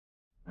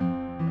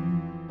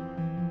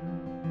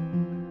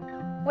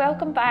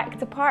Welcome back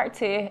to part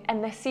 2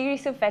 in this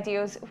series of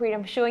videos where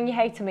I'm showing you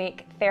how to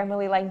make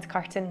thermally lined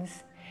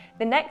curtains.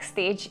 The next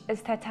stage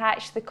is to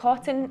attach the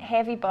cotton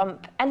heavy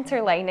bump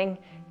interlining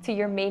to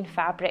your main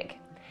fabric.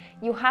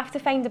 You'll have to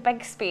find a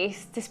big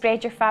space to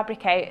spread your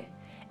fabric out,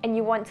 and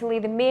you want to lay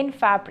the main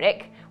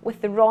fabric with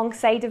the wrong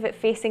side of it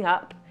facing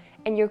up,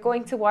 and you're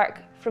going to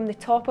work from the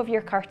top of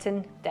your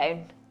curtain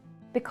down.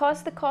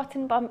 Because the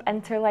cotton bump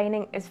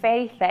interlining is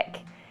very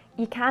thick,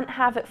 you can't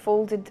have it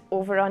folded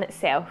over on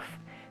itself,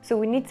 so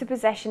we need to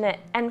position it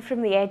in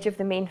from the edge of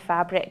the main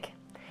fabric.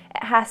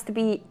 It has to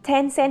be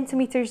 10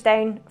 centimetres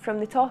down from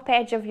the top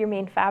edge of your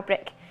main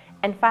fabric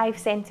and 5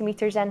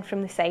 centimetres in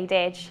from the side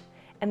edge,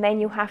 and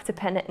then you'll have to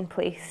pin it in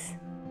place.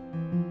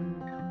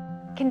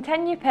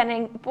 Continue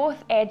pinning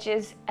both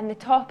edges and the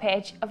top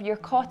edge of your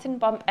cotton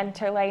bump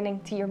interlining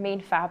to your main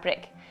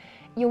fabric.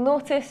 You'll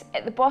notice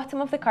at the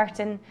bottom of the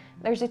curtain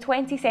there's a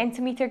 20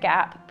 centimetre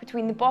gap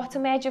between the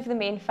bottom edge of the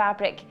main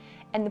fabric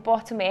and the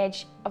bottom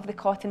edge of the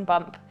cotton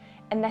bump,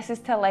 and this is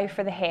to allow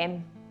for the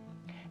hem.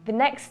 The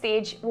next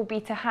stage will be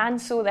to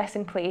hand sew this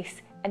in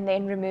place and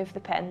then remove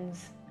the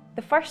pins.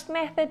 The first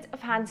method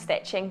of hand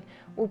stitching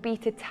will be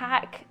to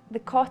tack the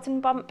cotton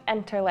bump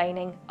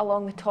interlining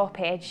along the top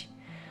edge.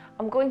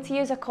 I'm going to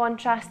use a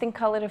contrasting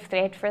colour of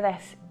thread for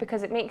this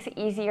because it makes it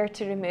easier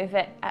to remove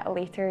it at a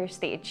later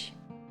stage.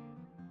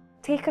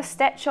 Take a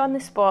stitch on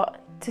the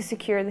spot to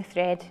secure the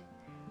thread.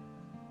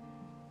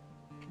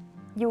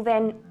 You'll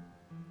then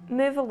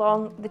move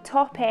along the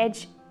top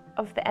edge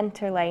of the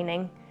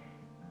interlining,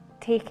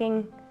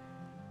 taking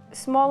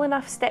small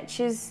enough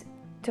stitches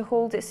to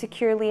hold it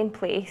securely in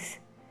place,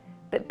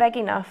 but big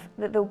enough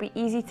that they'll be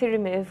easy to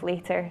remove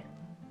later.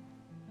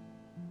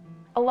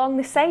 Along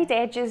the side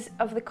edges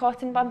of the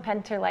cotton bump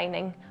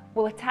interlining,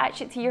 we'll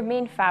attach it to your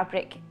main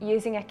fabric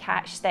using a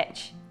catch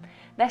stitch.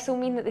 This will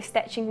mean that the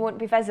stitching won't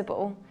be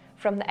visible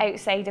from the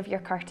outside of your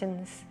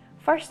curtains.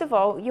 First of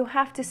all, you'll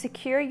have to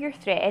secure your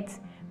thread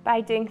by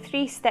doing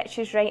 3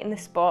 stitches right in the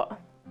spot.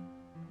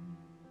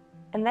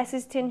 And this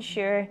is to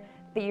ensure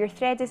that your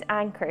thread is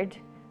anchored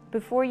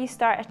before you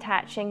start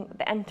attaching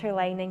the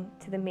interlining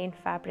to the main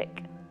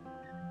fabric.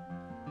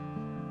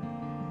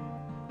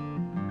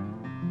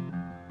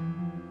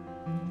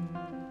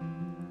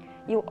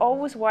 You'll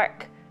always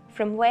work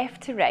from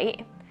left to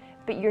right,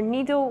 but your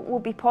needle will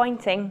be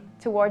pointing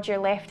towards your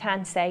left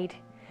hand side.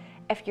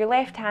 If you're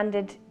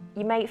left-handed,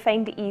 you might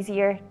find it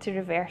easier to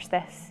reverse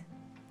this.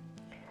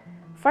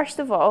 First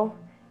of all,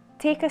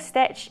 take a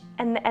stitch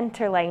in the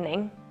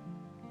interlining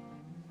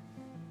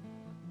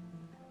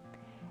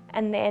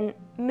and then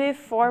move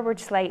forward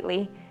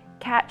slightly,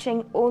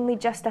 catching only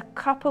just a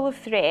couple of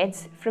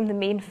threads from the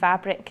main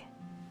fabric.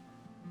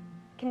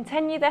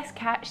 Continue this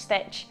catch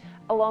stitch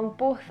along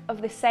both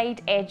of the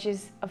side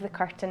edges of the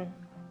curtain.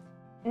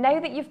 Now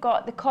that you've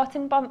got the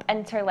cotton bump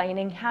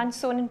interlining hand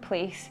sewn in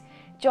place,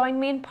 join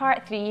me in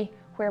part 3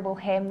 where we'll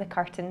hem the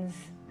curtains.